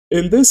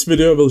In this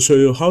video, I will show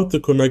you how to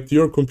connect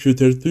your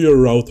computer to your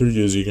router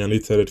using an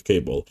Ethernet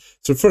cable.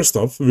 So first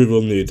off, we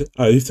will need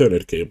an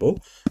Ethernet cable,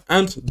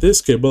 and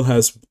this cable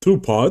has two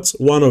parts.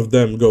 One of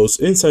them goes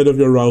inside of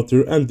your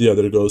router and the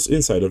other goes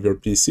inside of your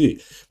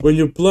PC. When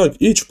you plug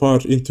each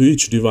part into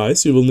each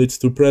device, you will need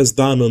to press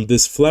down on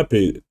this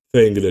flappy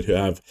thing that you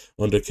have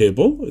on the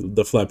cable,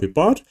 the flappy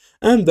part,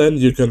 and then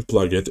you can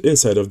plug it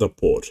inside of the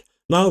port.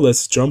 Now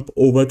let's jump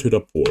over to the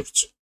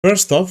ports.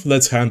 First off,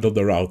 let's handle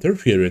the router.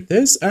 Here it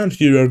is, and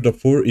here are the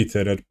 4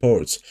 Ethernet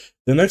ports.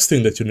 The next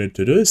thing that you need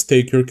to do is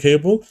take your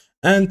cable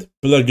and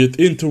plug it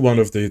into one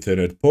of the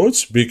Ethernet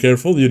ports. Be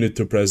careful, you need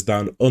to press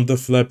down on the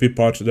flappy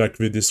part that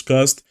we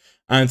discussed,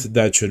 and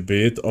that should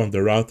be it on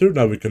the router.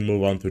 Now we can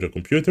move on to the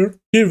computer.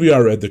 Here we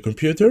are at the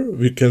computer.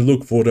 We can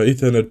look for the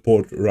Ethernet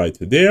port right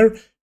there.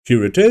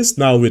 Here it is.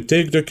 Now we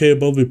take the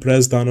cable, we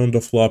press down on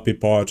the floppy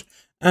part,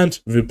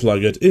 and we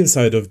plug it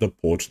inside of the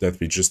port that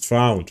we just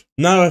found.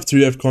 Now after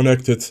you have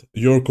connected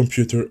your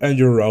computer and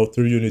your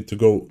router, you need to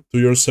go to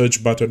your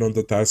search button on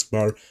the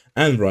taskbar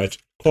and write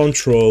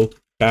Control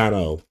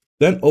Panel.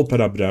 Then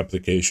open up the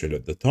application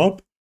at the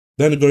top.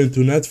 Then go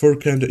into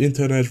Network and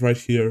Internet right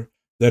here.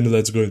 Then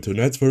let's go into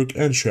Network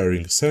and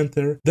Sharing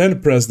Center.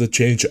 Then press the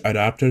Change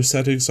Adapter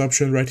Settings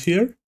option right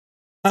here.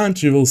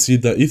 And you will see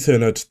the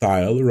Ethernet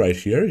tile right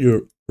here.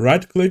 You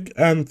right click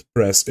and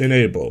press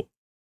Enable.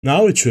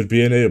 Now it should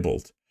be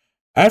enabled.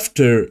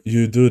 After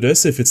you do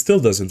this, if it still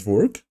doesn't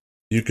work,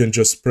 you can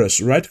just press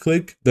right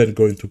click, then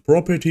go into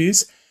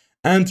Properties,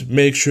 and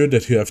make sure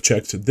that you have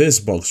checked this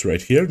box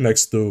right here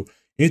next to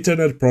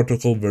Internet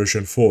Protocol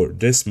version 4.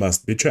 This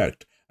must be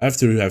checked.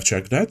 After you have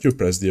checked that, you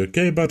press the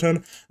OK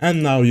button,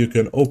 and now you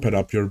can open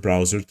up your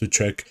browser to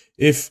check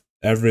if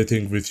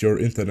everything with your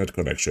internet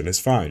connection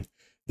is fine.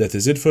 That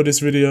is it for this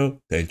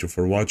video. Thank you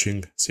for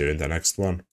watching. See you in the next one.